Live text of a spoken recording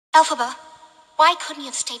Elphaba, why couldn't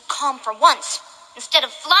you have stayed calm for once, instead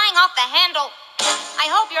of flying off the handle?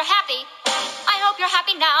 I hope you're happy. I hope you're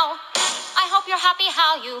happy now. I hope you're happy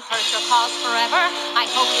how you hurt your cause forever. I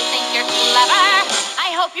hope you think you're clever.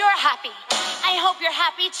 I hope you're happy. I hope you're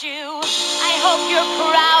happy too. I hope you're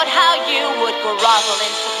proud how you would grovel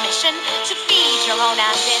in submission to feed your own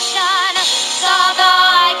ambition. So though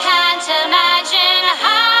I can't imagine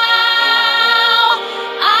how,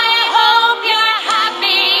 I hope you're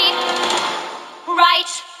happy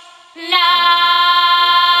right now.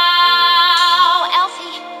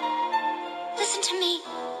 Elfie, listen to me.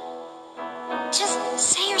 Just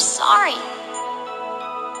say you're sorry.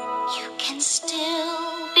 You can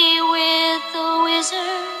still be with the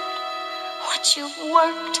wizard. What you've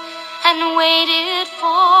worked and waited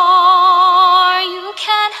for. You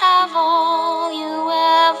can have all you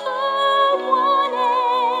ever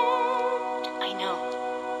wanted. I know,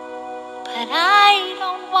 but I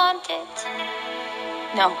don't want it.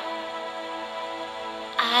 No,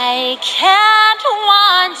 I can't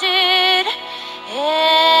want it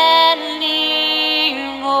anymore.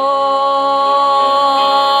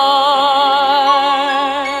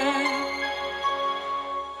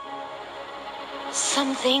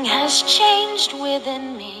 Something has changed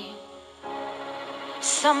within me.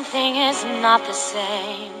 Something is not the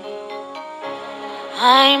same.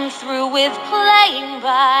 I'm through with playing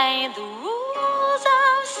by the rules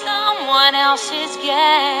of someone else's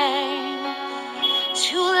game.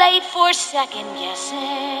 Too late for second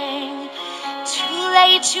guessing. Too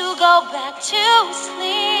late to go back to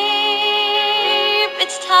sleep.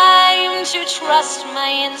 It's time to trust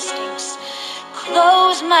my instincts,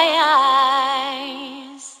 close my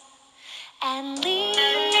eyes, and leap.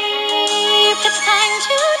 It's time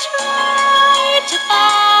to try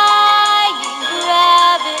defying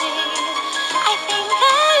gravity. I think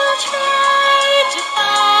I'll try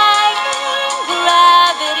defying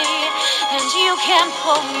gravity, and you can't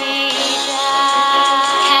pull me down.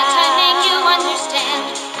 Can't I make you understand?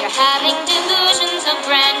 You're having delusions of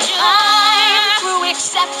grandeur. I'm through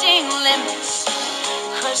accepting limits,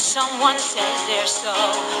 'cause someone says they're so.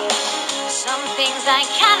 Some things I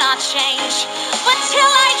cannot change, but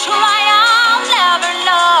till I try I'll never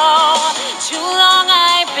know. Too long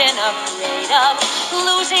I've been afraid of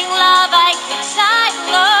losing